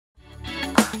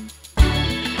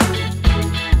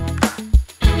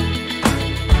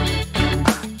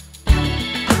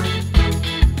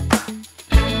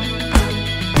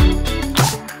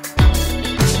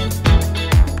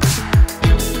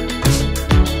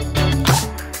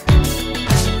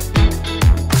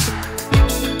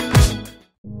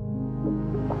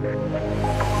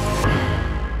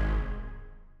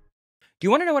Do you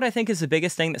want to know what I think is the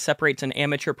biggest thing that separates an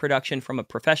amateur production from a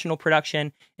professional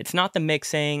production? It's not the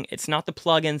mixing, it's not the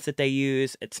plugins that they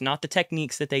use, it's not the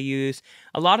techniques that they use.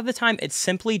 A lot of the time, it's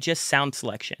simply just sound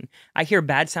selection. I hear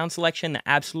bad sound selection that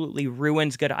absolutely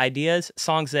ruins good ideas,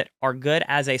 songs that are good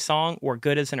as a song or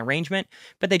good as an arrangement,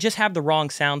 but they just have the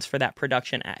wrong sounds for that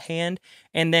production at hand.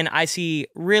 And then I see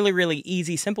really, really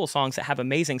easy, simple songs that have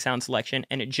amazing sound selection,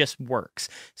 and it just works.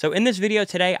 So in this video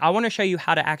today, I want to show you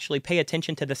how to actually pay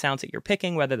attention to the sounds that you're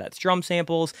picking, whether that's drum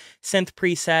samples, synth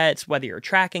presets, whether you're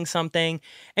tracking something,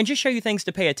 and just show you things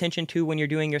to pay attention to when you're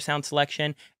doing your sound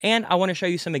selection. And I want to show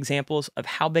you some examples of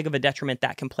how big of a detriment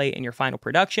that can play in your final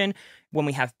production when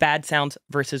we have bad sounds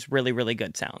versus really, really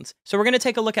good sounds. So we're going to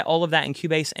take a look at all of that in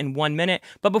Cubase in 1 minute.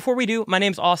 But before we do, my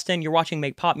name's Austin. You're watching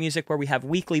Make Pop Music, where we have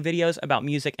weekly videos about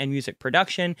music and music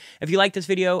production. If you like this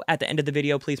video, at the end of the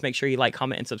video, please make sure you like,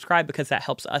 comment, and subscribe, because that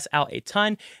helps us out a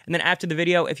ton. And then after the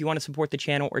video, if you want to support the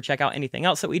channel or check out anything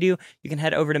else that we do, you can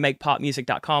head over to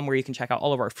makepopmusic.com, where you can check out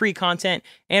all of our free content.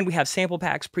 And we have sample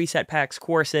packs, preset packs,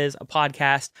 courses, a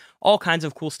podcast, all kinds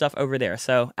of cool stuff over there.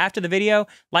 So after the video,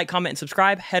 like, comment, and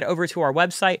subscribe, head over to our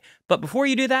website. But before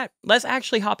you do that, let's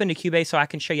actually hop into Cubase so I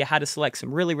can show you how to select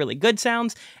some really, really good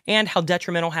sounds and how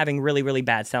detrimental having really, really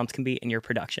bad sounds can be in your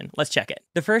production. Let's check it.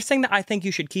 The first thing that I think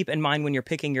you should keep in mind when you're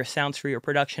picking your sounds for your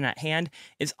production at hand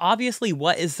is obviously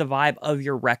what is the vibe of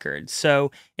your record.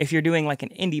 So if you're doing like an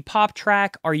indie pop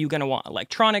track, are you going to want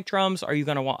electronic drums? Are you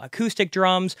going to want acoustic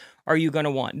drums? Are you going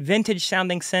to want vintage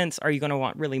sounding synths? Are you going to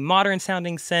want really modern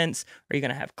sounding synths? Are you going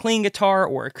to have clean guitar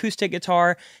or acoustic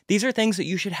guitar? These are things that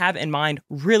you should have in mind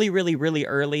really, really, really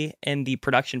early in the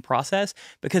production process,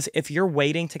 because if you're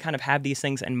waiting to kind of have these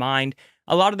things in mind,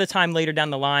 a lot of the time later down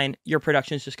the line, your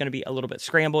production is just going to be a little bit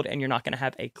scrambled and you're not going to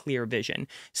have a clear vision.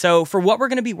 So for what we're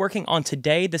going to be working on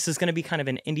today, this is going to be kind of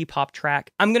an indie pop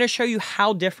track. I'm going to show you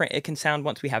how different it can sound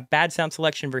once we have bad sound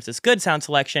selection versus good sound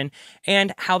selection,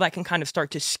 and how that can kind of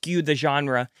start to skew the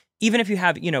genre, even if you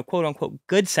have, you know, quote unquote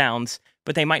good sounds,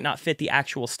 but they might not fit the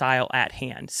actual style at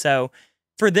hand. So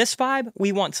for this vibe,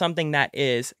 we want something that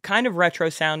is kind of retro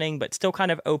sounding, but still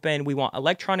kind of open. We want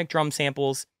electronic drum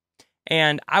samples.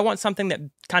 And I want something that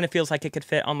kind of feels like it could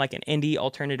fit on like an indie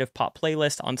alternative pop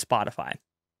playlist on Spotify.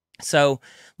 So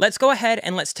let's go ahead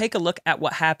and let's take a look at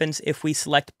what happens if we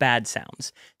select bad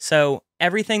sounds. So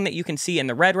everything that you can see in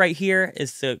the red right here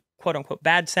is the quote unquote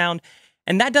bad sound.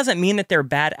 And that doesn't mean that they're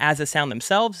bad as a sound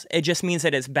themselves. It just means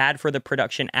that it's bad for the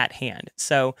production at hand.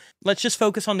 So let's just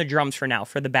focus on the drums for now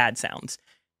for the bad sounds.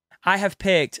 I have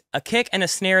picked a kick and a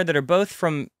snare that are both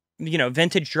from, you know,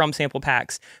 vintage drum sample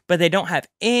packs, but they don't have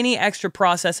any extra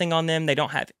processing on them. They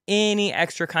don't have any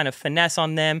extra kind of finesse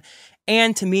on them.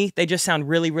 And to me, they just sound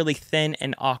really, really thin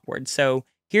and awkward. So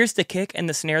here's the kick and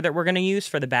the snare that we're going to use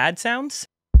for the bad sounds.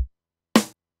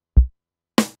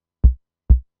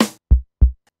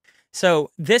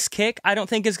 So this kick, I don't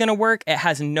think is going to work. It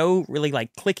has no really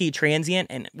like clicky transient.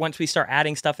 And once we start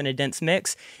adding stuff in a dense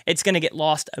mix, it's going to get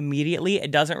lost immediately.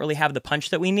 It doesn't really have the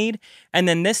punch that we need. And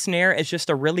then this snare is just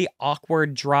a really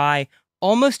awkward, dry,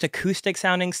 almost acoustic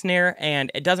sounding snare. And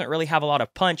it doesn't really have a lot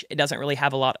of punch. It doesn't really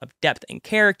have a lot of depth and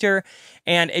character.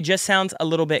 And it just sounds a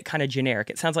little bit kind of generic.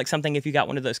 It sounds like something if you got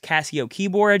one of those Casio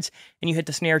keyboards and you hit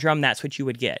the snare drum, that's what you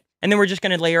would get. And then we're just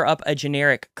going to layer up a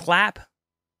generic clap.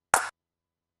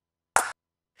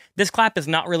 This clap is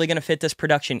not really going to fit this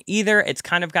production either. It's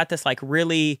kind of got this like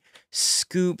really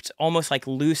scooped, almost like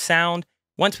loose sound.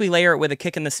 Once we layer it with a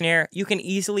kick and the snare, you can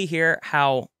easily hear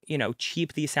how, you know,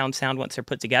 cheap these sounds sound once they're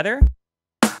put together.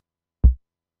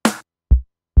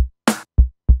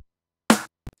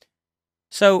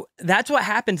 So that's what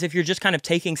happens if you're just kind of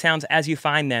taking sounds as you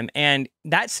find them. And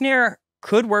that snare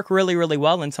could work really, really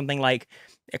well in something like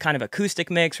a kind of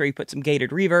acoustic mix where you put some gated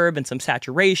reverb and some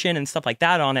saturation and stuff like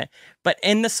that on it. But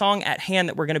in the song at hand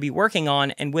that we're going to be working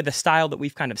on and with a style that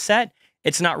we've kind of set,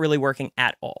 it's not really working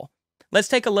at all. Let's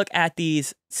take a look at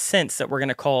these synths that we're going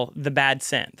to call the bad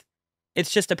synth.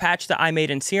 It's just a patch that I made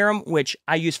in Serum, which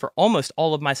I use for almost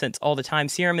all of my synths all the time.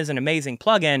 Serum is an amazing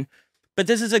plugin, but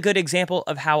this is a good example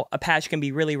of how a patch can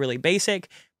be really, really basic,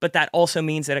 but that also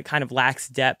means that it kind of lacks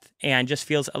depth and just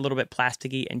feels a little bit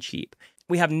plasticky and cheap.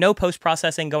 We have no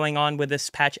post-processing going on with this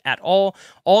patch at all.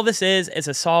 All this is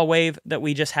a saw wave that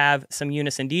we just have some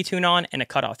unison detune on and a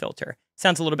cutoff filter.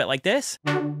 Sounds a little bit like this.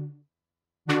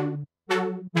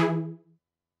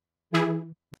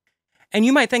 And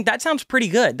you might think that sounds pretty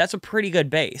good. That's a pretty good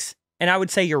bass. And I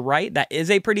would say you're right. That is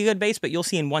a pretty good bass, but you'll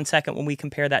see in 1 second when we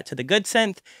compare that to the good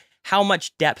synth, how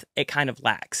much depth it kind of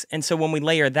lacks. And so when we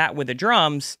layer that with the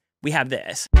drums, we have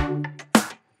this.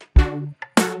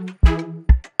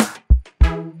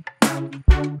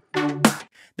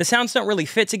 The sounds don't really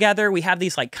fit together. We have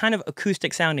these like kind of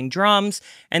acoustic sounding drums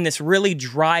and this really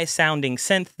dry sounding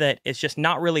synth that is just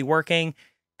not really working.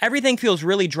 Everything feels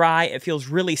really dry, it feels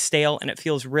really stale, and it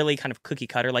feels really kind of cookie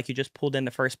cutter, like you just pulled in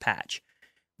the first patch.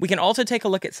 We can also take a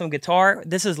look at some guitar.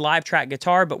 This is live track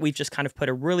guitar, but we've just kind of put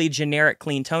a really generic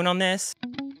clean tone on this.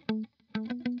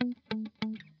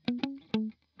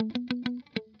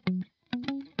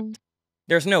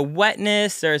 There's no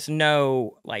wetness, there's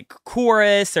no like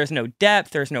chorus, there's no depth,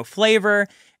 there's no flavor,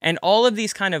 and all of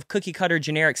these kind of cookie cutter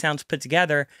generic sounds put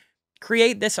together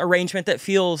create this arrangement that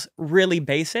feels really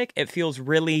basic, it feels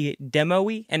really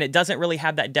demo-y, and it doesn't really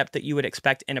have that depth that you would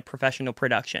expect in a professional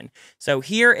production. So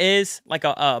here is like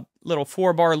a little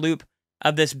 4-bar loop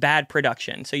of this bad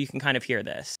production, so you can kind of hear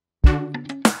this.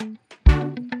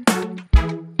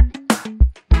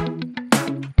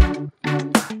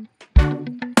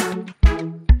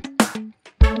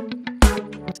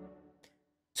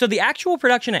 So the actual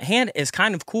production at hand is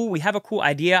kind of cool. We have a cool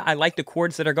idea. I like the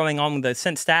chords that are going on with the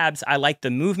synth stabs. I like the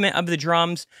movement of the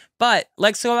drums. But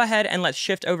let's go ahead and let's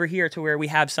shift over here to where we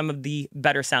have some of the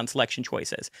better sound selection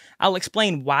choices. I'll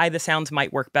explain why the sounds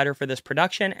might work better for this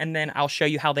production, and then I'll show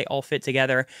you how they all fit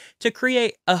together to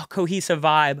create a cohesive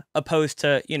vibe opposed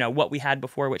to, you know, what we had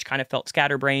before, which kind of felt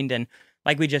scatterbrained and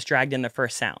like we just dragged in the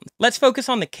first sound. Let's focus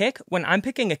on the kick. When I'm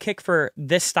picking a kick for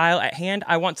this style at hand,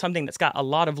 I want something that's got a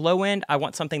lot of low end. I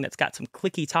want something that's got some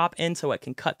clicky top end so it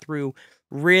can cut through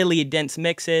really dense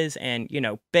mixes and, you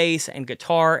know, bass and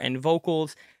guitar and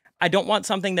vocals. I don't want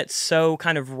something that's so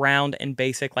kind of round and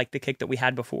basic like the kick that we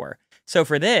had before. So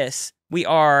for this, we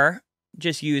are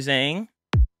just using,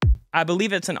 I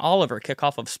believe it's an Oliver kick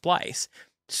off of Splice.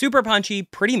 Super punchy,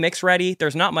 pretty mix ready.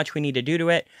 There's not much we need to do to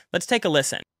it. Let's take a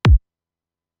listen.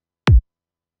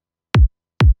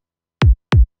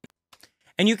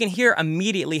 And you can hear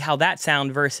immediately how that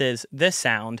sound versus this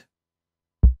sound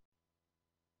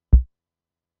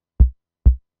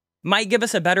might give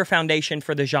us a better foundation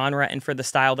for the genre and for the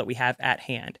style that we have at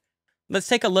hand. Let's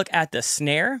take a look at the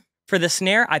snare. For the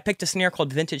snare, I picked a snare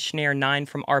called Vintage Snare 9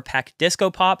 from RPAC Disco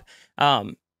Pop.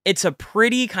 It's a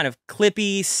pretty kind of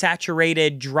clippy,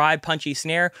 saturated, dry, punchy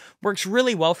snare. Works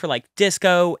really well for like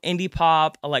disco, indie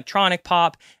pop, electronic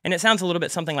pop, and it sounds a little bit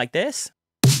something like this.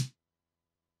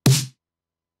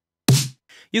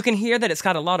 You can hear that it's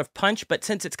got a lot of punch, but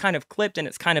since it's kind of clipped and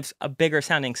it's kind of a bigger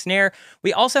sounding snare,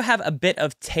 we also have a bit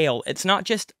of tail. It's not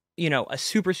just, you know, a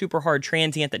super, super hard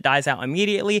transient that dies out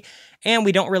immediately, and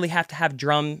we don't really have to have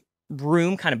drum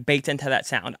room kind of baked into that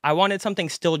sound. I wanted something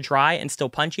still dry and still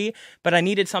punchy, but I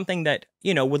needed something that,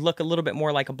 you know, would look a little bit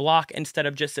more like a block instead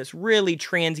of just this really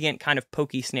transient kind of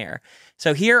pokey snare.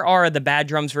 So here are the bad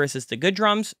drums versus the good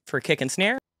drums for kick and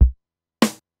snare.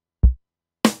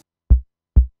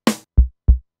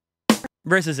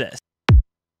 Versus this.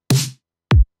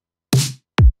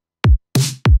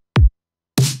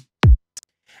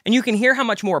 And you can hear how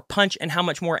much more punch and how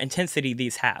much more intensity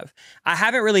these have. I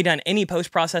haven't really done any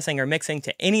post-processing or mixing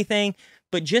to anything,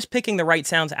 but just picking the right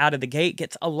sounds out of the gate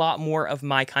gets a lot more of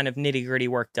my kind of nitty-gritty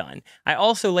work done. I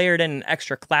also layered in an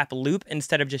extra clap loop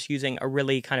instead of just using a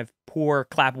really kind of poor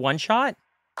clap one-shot.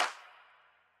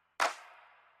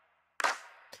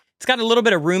 It's got a little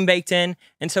bit of room baked in,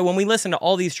 and so when we listen to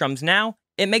all these drums now,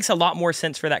 it makes a lot more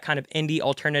sense for that kind of indie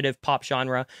alternative pop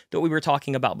genre that we were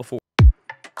talking about before.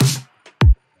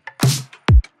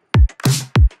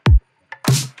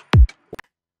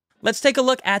 Let's take a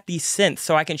look at the synth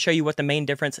so I can show you what the main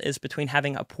difference is between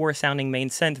having a poor sounding main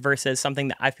synth versus something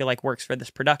that I feel like works for this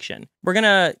production. We're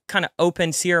gonna kind of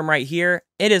open Serum right here.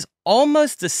 It is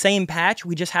almost the same patch,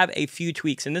 we just have a few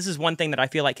tweaks, and this is one thing that I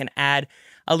feel like can add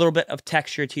a little bit of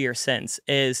texture to your synths,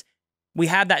 is we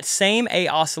have that same A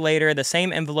oscillator, the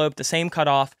same envelope, the same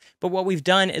cutoff, but what we've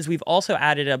done is we've also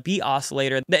added a B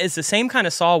oscillator that is the same kind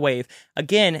of saw wave.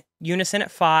 Again, unison at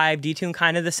 5, detune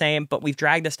kind of the same, but we've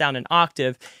dragged this down an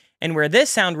octave. And where this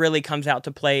sound really comes out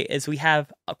to play is we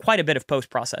have quite a bit of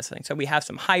post-processing. So we have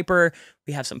some hyper,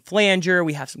 we have some flanger,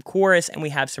 we have some chorus, and we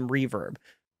have some reverb.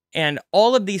 And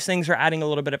all of these things are adding a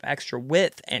little bit of extra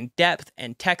width and depth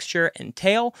and texture and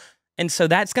tail. And so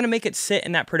that's going to make it sit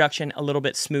in that production a little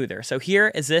bit smoother. So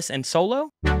here is this in solo.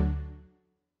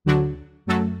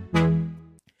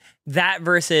 That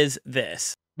versus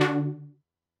this.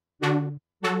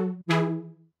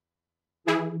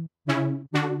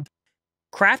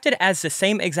 crafted as the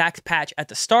same exact patch at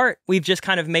the start. We've just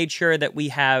kind of made sure that we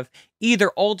have either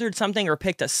altered something or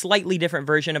picked a slightly different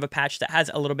version of a patch that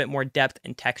has a little bit more depth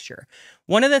and texture.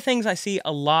 One of the things I see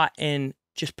a lot in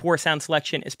just poor sound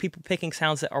selection is people picking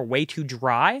sounds that are way too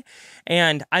dry.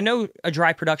 And I know a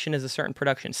dry production is a certain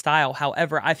production style.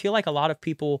 However, I feel like a lot of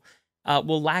people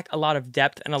will lack a lot of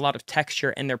depth and a lot of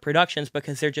texture in their productions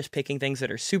because they're just picking things that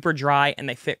are super dry and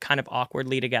they fit kind of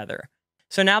awkwardly together.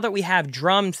 So now that we have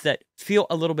drums that feel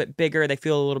a little bit bigger, they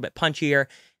feel a little bit punchier,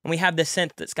 and we have this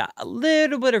synth that's got a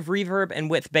little bit of reverb and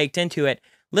width baked into it,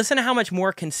 listen to how much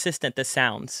more consistent this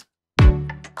sounds.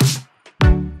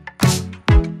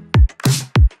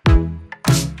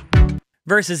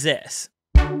 Versus this.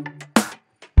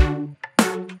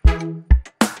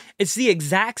 It's the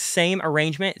exact same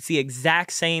arrangement, it's the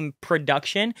exact same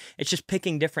production, it's just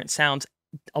picking different sounds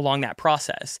along that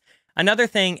process. Another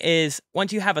thing is,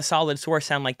 once you have a solid source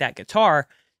sound like that guitar,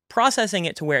 processing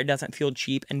it to where it doesn't feel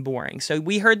cheap and boring. So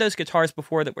we heard those guitars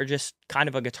before that were just kind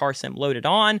of a guitar sim loaded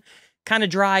on, kind of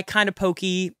dry, kind of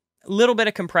pokey, a little bit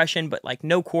of compression, but like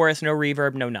no chorus, no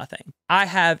reverb, no nothing. I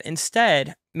have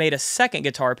instead made a second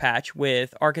guitar patch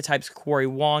with Archetype's Quarry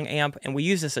Wong amp, and we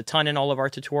use this a ton in all of our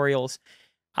tutorials.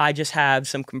 I just have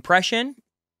some compression,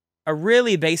 a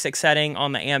really basic setting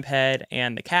on the amp head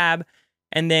and the cab,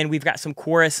 and then we've got some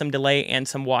chorus, some delay, and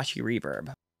some washy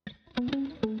reverb.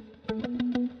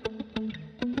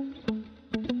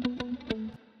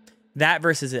 That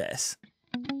versus this.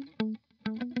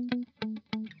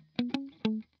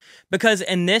 Because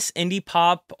in this indie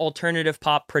pop, alternative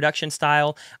pop production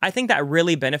style, I think that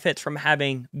really benefits from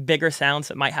having bigger sounds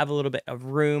that might have a little bit of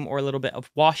room or a little bit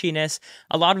of washiness.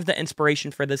 A lot of the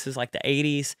inspiration for this is like the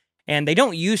 80s. And they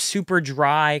don't use super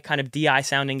dry kind of DI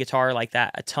sounding guitar like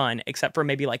that a ton, except for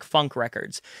maybe like funk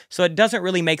records. So it doesn't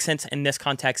really make sense in this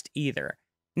context either.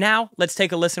 Now, let's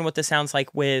take a listen what this sounds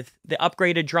like with the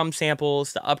upgraded drum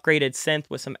samples, the upgraded synth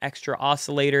with some extra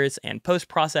oscillators and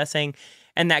post-processing,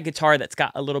 and that guitar that's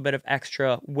got a little bit of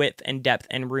extra width and depth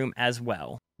and room as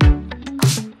well.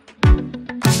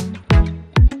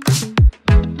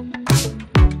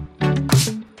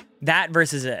 That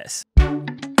versus this.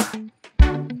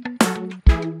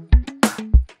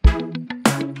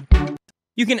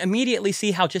 You can immediately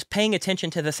see how just paying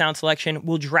attention to the sound selection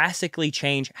will drastically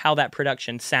change how that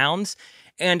production sounds.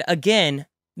 And again,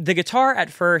 the guitar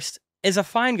at first is a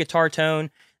fine guitar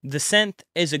tone. The synth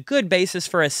is a good basis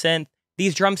for a synth.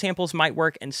 These drum samples might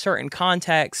work in certain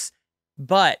contexts,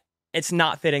 but it's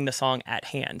not fitting the song at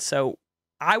hand. So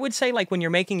I would say, like, when you're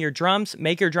making your drums,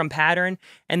 make your drum pattern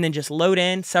and then just load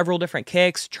in several different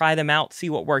kicks, try them out,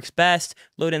 see what works best,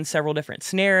 load in several different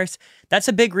snares. That's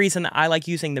a big reason that I like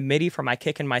using the MIDI for my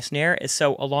kick and my snare, is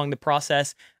so along the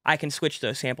process, I can switch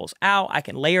those samples out, I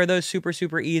can layer those super,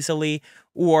 super easily,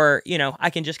 or, you know,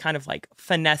 I can just kind of like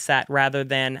finesse that rather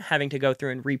than having to go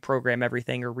through and reprogram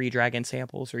everything or redrag in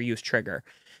samples or use trigger.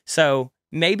 So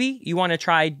maybe you want to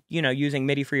try, you know, using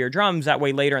MIDI for your drums. That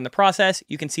way later in the process,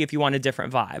 you can see if you want a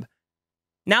different vibe.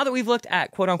 Now that we've looked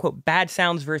at quote-unquote bad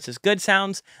sounds versus good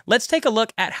sounds, let's take a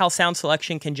look at how sound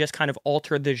selection can just kind of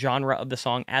alter the genre of the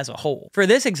song as a whole. For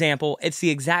this example, it's the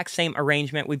exact same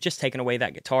arrangement. We've just taken away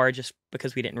that guitar just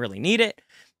because we didn't really need it.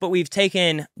 But we've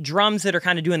taken drums that are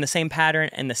kind of doing the same pattern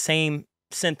and the same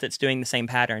synth that's doing the same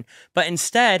pattern. But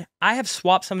instead, I have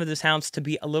swapped some of the sounds to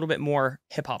be a little bit more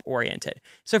hip-hop oriented.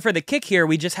 So for the kick here,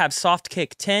 we just have Soft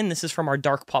Kick 10. This is from our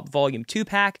Dark Pop Volume 2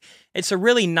 pack. It's a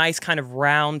really nice kind of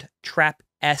round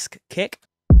trap-esque kick.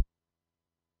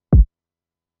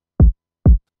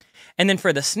 And then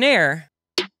for the snare,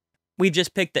 we've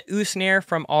just picked the ooh snare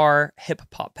from our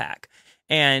hip-hop pack.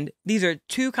 And these are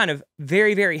two kind of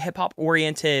very, very hip-hop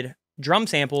oriented drum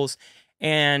samples.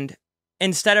 And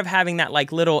instead of having that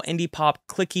like little indie pop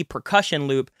clicky percussion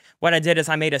loop, what I did is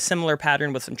I made a similar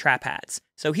pattern with some trap hats.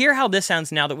 So hear how this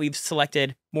sounds now that we've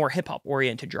selected more hip hop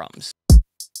oriented drums.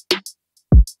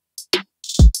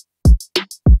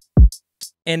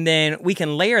 And then we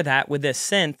can layer that with this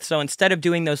synth. So instead of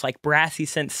doing those like brassy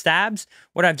synth stabs,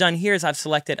 what I've done here is I've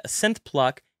selected a synth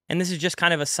pluck, and this is just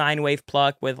kind of a sine wave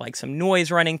pluck with like some noise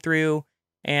running through.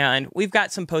 And we've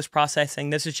got some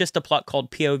post-processing. This is just a pluck called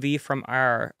POV from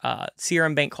our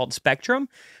Serum bank called Spectrum,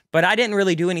 but I didn't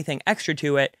really do anything extra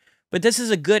to it. But this is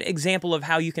a good example of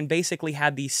how you can basically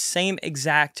have the same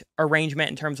exact arrangement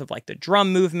in terms of like the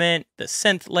drum movement, the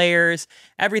synth layers,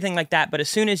 everything like that. But as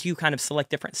soon as you kind of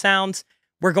select different sounds,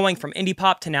 we're going from indie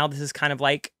pop to now this is kind of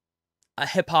like a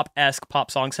hip-hop-esque pop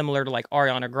song, similar to like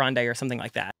Ariana Grande or something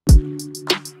like that.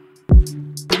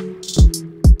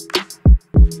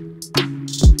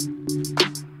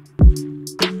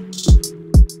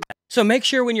 So make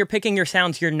sure when you're picking your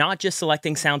sounds, you're not just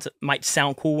selecting sounds that might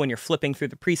sound cool when you're flipping through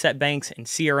the preset banks in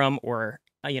Serum or,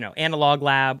 Analog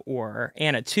Lab or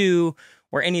Anna 2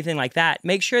 or anything like that.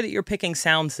 Make sure that you're picking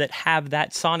sounds that have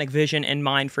that sonic vision in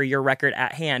mind for your record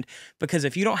at hand. Because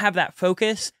if you don't have that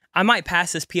focus, I might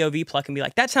pass this POV pluck and be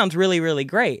like, that sounds really, really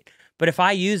great. But if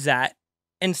I use that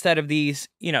instead of these,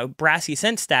 brassy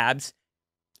synth stabs,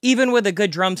 even with the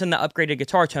good drums and the upgraded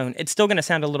guitar tone, it's still going to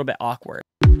sound a little bit awkward.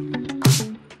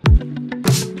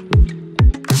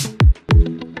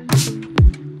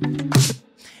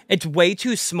 It's way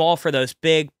too small for those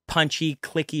big, punchy,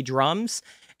 clicky drums,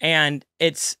 and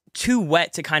it's too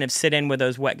wet to kind of sit in with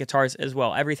those wet guitars as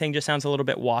well. Everything just sounds a little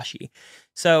bit washy.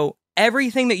 So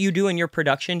everything that you do in your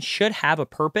production should have a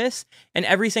purpose, and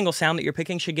every single sound that you're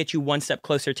picking should get you one step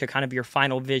closer to kind of your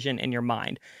final vision in your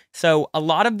mind. So a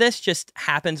lot of this just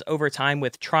happens over time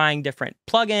with trying different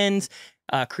plugins,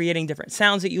 creating different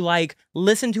sounds that you like.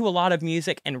 Listen to a lot of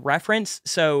music and reference.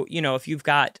 So, if you've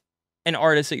got an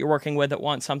artist that you're working with that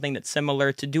wants something that's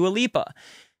similar to Dua Lipa,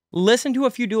 listen to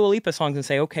a few Dua Lipa songs and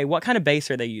say, okay, what kind of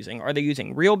bass are they using? Are they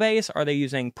using real bass? Are they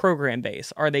using program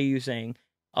bass? Are they using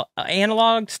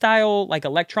analog style, like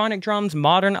electronic drums,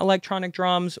 modern electronic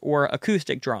drums, or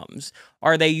acoustic drums?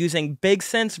 Are they using big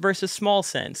synths versus small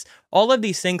synths? All of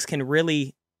these things can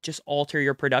really just alter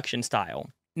your production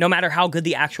style, no matter how good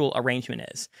the actual arrangement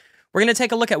is. We're going to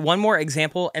take a look at one more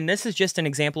example, and this is just an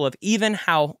example of even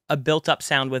how a built-up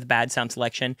sound with bad sound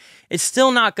selection is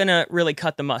still not going to really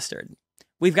cut the mustard.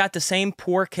 We've got the same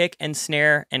poor kick and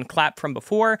snare and clap from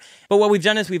before, but what we've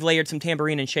done is we've layered some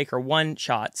tambourine and shaker one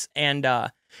shots, and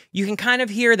you can kind of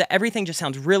hear that everything just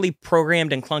sounds really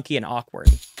programmed and clunky and awkward.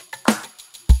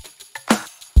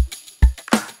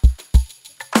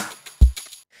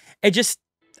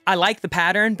 I like the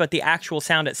pattern, but the actual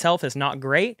sound itself is not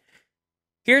great.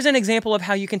 Here's an example of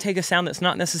how you can take a sound that's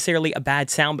not necessarily a bad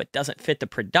sound, but doesn't fit the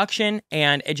production,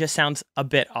 and it just sounds a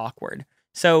bit awkward.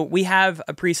 So we have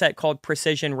a preset called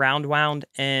Precision Round Wound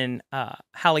in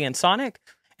Halion Sonic,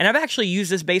 and I've actually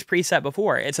used this bass preset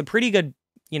before. It's a pretty good,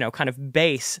 kind of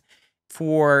bass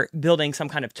for building some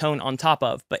kind of tone on top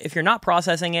of, but if you're not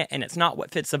processing it and it's not what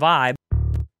fits the vibe,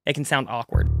 it can sound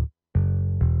awkward.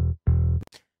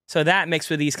 So that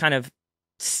mixed with these kind of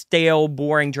stale,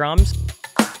 boring drums,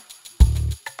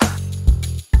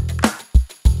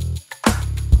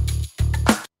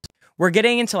 we're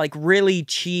getting into like really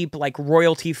cheap, like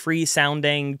royalty-free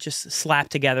sounding, just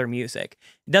slapped together music.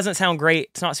 It doesn't sound great,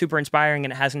 it's not super inspiring,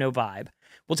 and it has no vibe.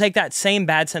 We'll take that same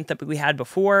bad synth that we had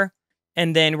before,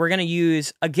 and then we're gonna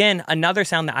use, again, another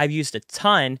sound that I've used a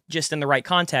ton, just in the right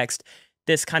context,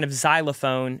 this kind of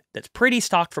xylophone that's pretty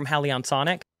stock from Halion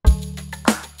Sonic.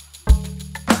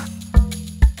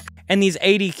 And these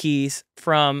 80 keys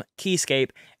from Keyscape.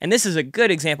 And this is a good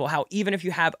example how even if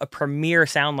you have a premier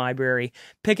sound library,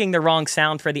 picking the wrong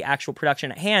sound for the actual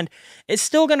production at hand is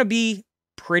still going to be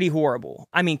pretty horrible.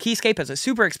 I mean, Keyscape is a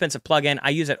super expensive plugin.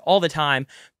 I use it all the time,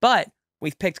 but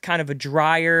we've picked kind of a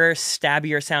drier,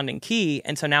 stabbier sounding key.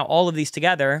 And so now all of these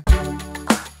together,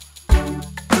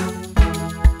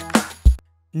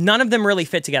 none of them really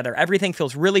fit together. Everything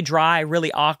feels really dry,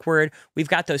 really awkward. We've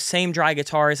got those same dry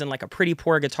guitars and like a pretty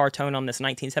poor guitar tone on this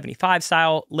 1975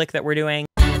 style lick that we're doing.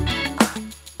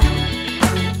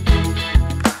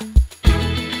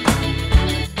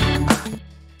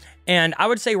 And I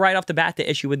would say right off the bat, the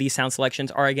issue with these sound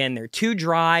selections are, again, they're too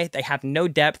dry, they have no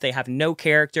depth, they have no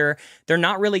character, they're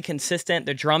not really consistent,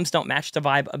 the drums don't match the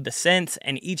vibe of the synths,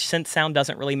 and each synth sound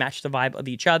doesn't really match the vibe of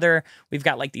each other. We've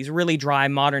got like these really dry,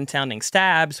 modern sounding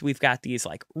stabs, we've got these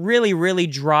like really, really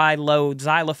dry, low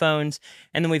xylophones,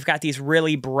 and then we've got these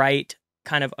really bright,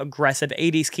 kind of aggressive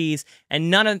 80s keys, and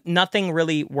nothing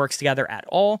really works together at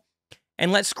all.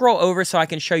 And let's scroll over so I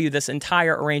can show you this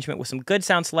entire arrangement with some good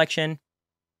sound selection.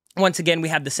 Once again, we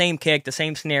have the same kick, the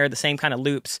same snare, the same kind of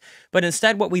loops, but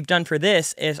instead what we've done for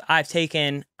this is I've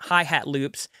taken hi-hat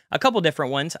loops, a couple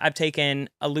different ones. I've taken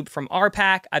a loop from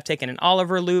RPack, I've taken an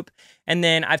Oliver loop, and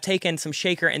then I've taken some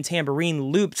shaker and tambourine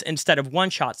loops instead of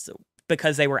one-shots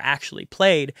because they were actually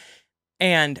played.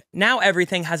 And now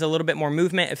everything has a little bit more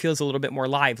movement, it feels a little bit more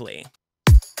lively.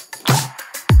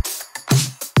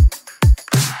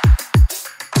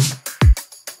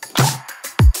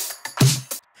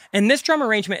 And this drum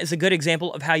arrangement is a good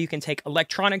example of how you can take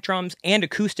electronic drums and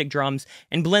acoustic drums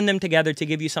and blend them together to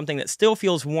give you something that still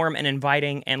feels warm and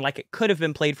inviting and like it could have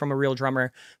been played from a real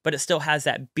drummer, but it still has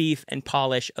that beef and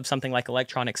polish of something like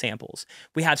electronic samples.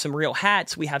 We have some real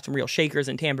hats, we have some real shakers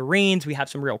and tambourines, we have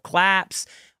some real claps,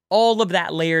 all of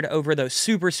that layered over those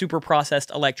super, super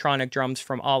processed electronic drums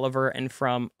from Oliver and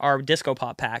from our disco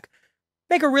pop pack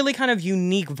make a really kind of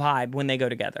unique vibe when they go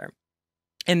together.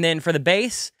 And then for the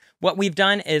bass, what we've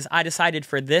done is I decided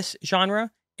for this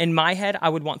genre, in my head, I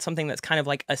would want something that's kind of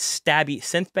like a stabby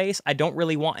synth bass. I don't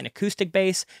really want an acoustic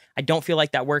bass. I don't feel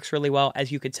like that works really well,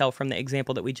 as you could tell from the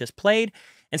example that we just played.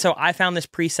 And so I found this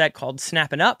preset called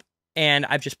Snappin' Up, and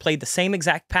I've just played the same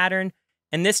exact pattern.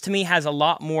 And this to me has a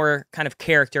lot more kind of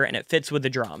character, and it fits with the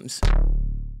drums.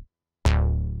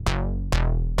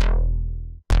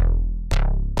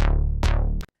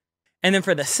 And then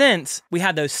for the synths, we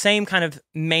had those same kind of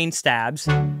main stabs.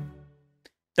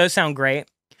 Those sound great.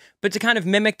 But to kind of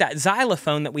mimic that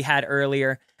xylophone that we had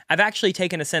earlier, I've actually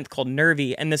taken a synth called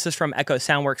Nervy, and this is from Echo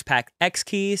Soundworks Pack X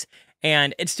Keys,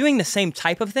 and it's doing the same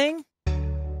type of thing.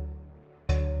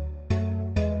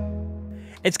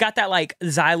 It's got that like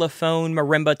xylophone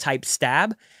marimba type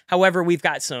stab. However, we've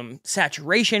got some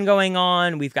saturation going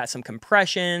on, we've got some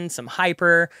compression, some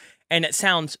hyper, and it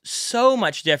sounds so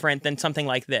much different than something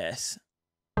like this.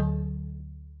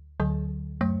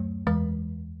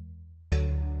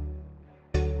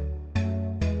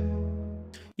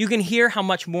 You can hear how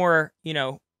much more,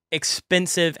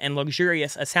 expensive and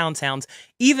luxurious a sound sounds,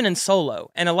 even in solo.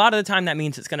 And a lot of the time that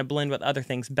means it's going to blend with other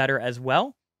things better as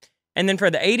well. And then for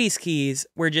the 80s keys,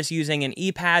 we're just using an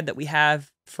E-pad that we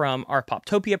have from our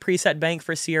Poptopia preset bank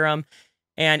for Serum.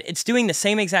 And it's doing the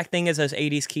same exact thing as those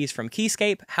 80s keys from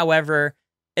Keyscape. However,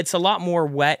 it's a lot more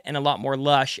wet and a lot more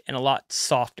lush and a lot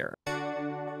softer.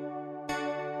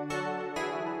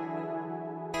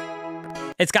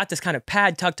 It's got this kind of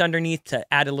pad tucked underneath to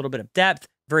add a little bit of depth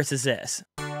versus this.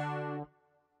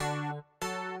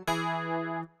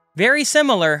 Very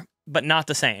similar, but not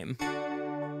the same.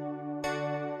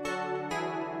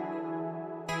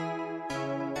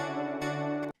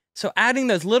 So adding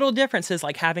those little differences,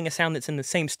 like having a sound that's in the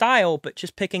same style, but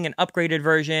just picking an upgraded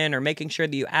version or making sure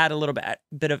that you add a little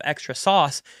bit of extra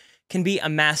sauce, can be a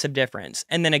massive difference.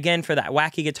 And then again, for that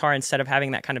wacky guitar, instead of having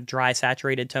that kind of dry,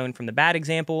 saturated tone from the bad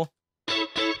example,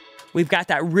 we've got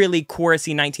that really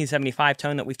chorusy 1975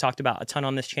 tone that we've talked about a ton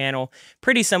on this channel.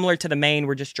 Pretty similar to the main,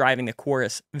 we're just driving the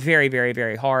chorus very, very,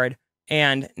 very hard.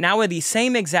 And now with the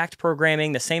same exact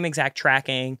programming, the same exact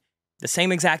tracking, the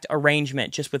same exact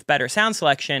arrangement, just with better sound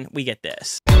selection, we get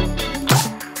this.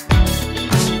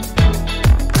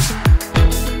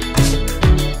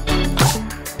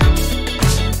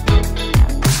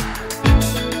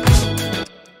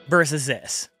 Versus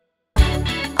this.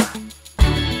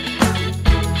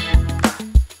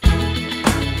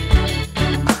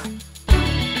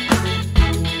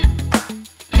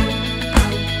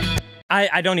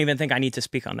 I don't even think I need to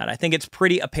speak on that. I think it's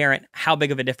pretty apparent how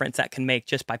big of a difference that can make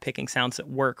just by picking sounds that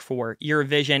work for your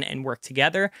vision and work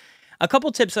together. A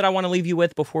couple tips that I want to leave you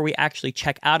with before we actually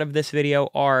check out of this video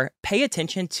are pay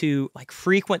attention to like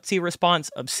frequency response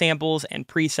of samples and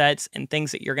presets and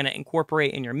things that you're going to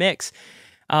incorporate in your mix.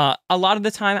 A lot of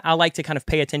the time, I like to kind of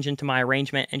pay attention to my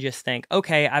arrangement and just think,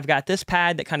 okay, I've got this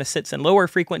pad that kind of sits in lower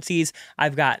frequencies.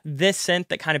 I've got this synth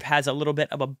that kind of has a little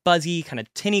bit of a buzzy, kind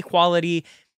of tinny quality.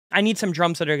 I need some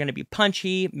drums that are going to be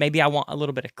punchy. Maybe I want a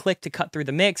little bit of click to cut through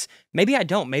the mix. Maybe I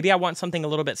don't. Maybe I want something a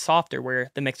little bit softer where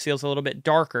the mix feels a little bit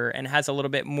darker and has a little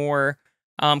bit more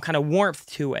kind of warmth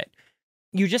to it.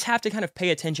 You just have to kind of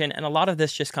pay attention, and a lot of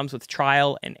this just comes with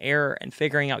trial and error and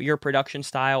figuring out your production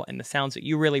style and the sounds that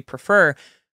you really prefer.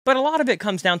 But a lot of it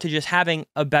comes down to just having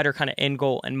a better kind of end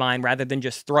goal in mind rather than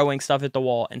just throwing stuff at the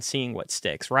wall and seeing what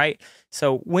sticks, right?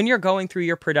 So when you're going through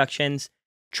your productions,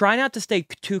 try not to stay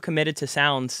too committed to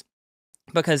sounds,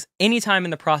 because anytime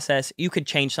in the process, you could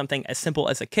change something as simple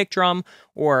as a kick drum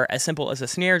or as simple as a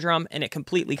snare drum, and it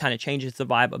completely kind of changes the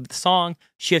vibe of the song,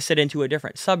 shifts it into a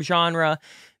different subgenre,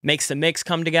 makes the mix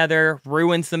come together,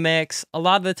 ruins the mix. A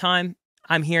lot of the time,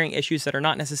 I'm hearing issues that are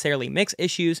not necessarily mix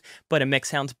issues, but a mix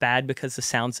sounds bad because the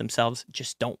sounds themselves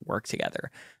just don't work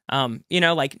together.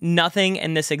 Like nothing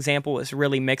in this example is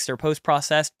really mixed or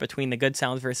post-processed between the good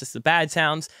sounds versus the bad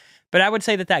sounds. But I would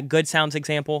say that good sounds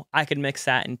example, I could mix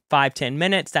that in 5-10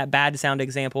 minutes. That bad sound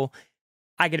example,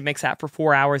 I could mix that for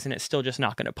 4 hours and it's still just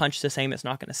not going to punch the same. It's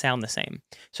not going to sound the same.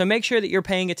 So make sure that you're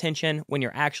paying attention when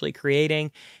you're actually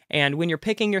creating. And when you're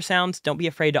picking your sounds, don't be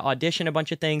afraid to audition a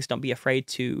bunch of things. Don't be afraid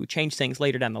to change things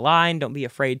later down the line. Don't be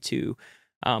afraid to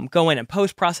go in and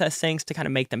post-process things to kind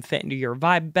of make them fit into your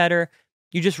vibe better.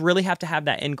 You just really have to have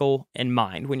that end goal in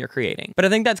mind when you're creating. But I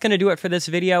think that's going to do it for this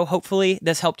video. Hopefully,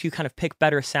 this helped you kind of pick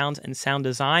better sounds and sound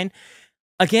design.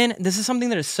 Again, this is something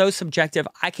that is so subjective.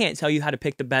 I can't tell you how to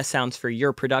pick the best sounds for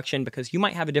your production because you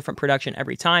might have a different production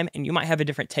every time and you might have a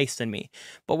different taste than me.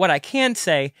 But what I can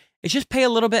say is just pay a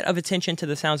little bit of attention to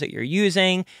the sounds that you're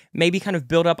using, maybe kind of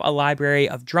build up a library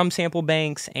of drum sample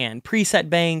banks and preset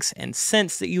banks and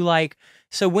synths that you like.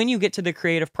 So when you get to the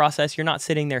creative process, you're not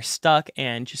sitting there stuck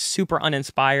and just super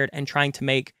uninspired and trying to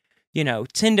make,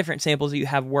 10 different samples that you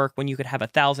have work when you could have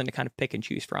 1,000 to kind of pick and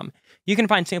choose from. You can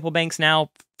find sample banks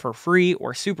now for free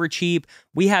or super cheap.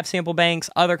 We have sample banks.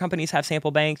 Other companies have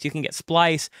sample banks. You can get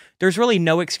Splice. There's really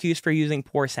no excuse for using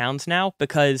poor sounds now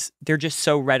because they're just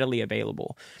so readily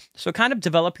available. So kind of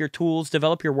develop your tools,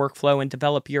 develop your workflow, and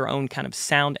develop your own kind of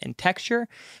sound and texture.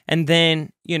 And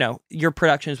then, your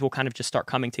productions will kind of just start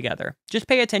coming together. Just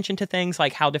pay attention to things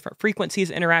like how different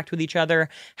frequencies interact with each other,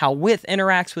 how width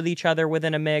interacts with each other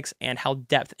within a mix, and how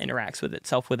depth interacts with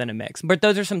itself within a mix. But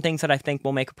those are some things that I think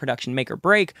will make a production make or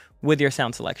break with your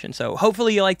sound selection. So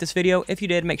hopefully you liked this video. If you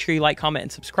did, make sure you like, comment,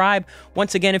 and subscribe.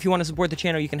 Once again, if you want to support the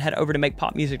channel, you can head over to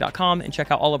makepopmusic.com and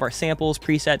check out all of our samples,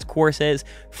 presets, courses,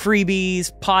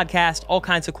 freebies, podcasts, all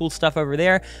kinds of cool stuff over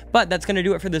there. But that's going to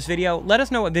do it for this video. Let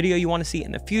us know what video you want to see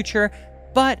in the future.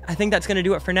 But I think that's going to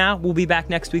do it for now. We'll be back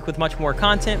next week with much more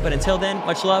content. But until then,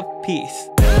 much love.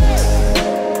 Peace.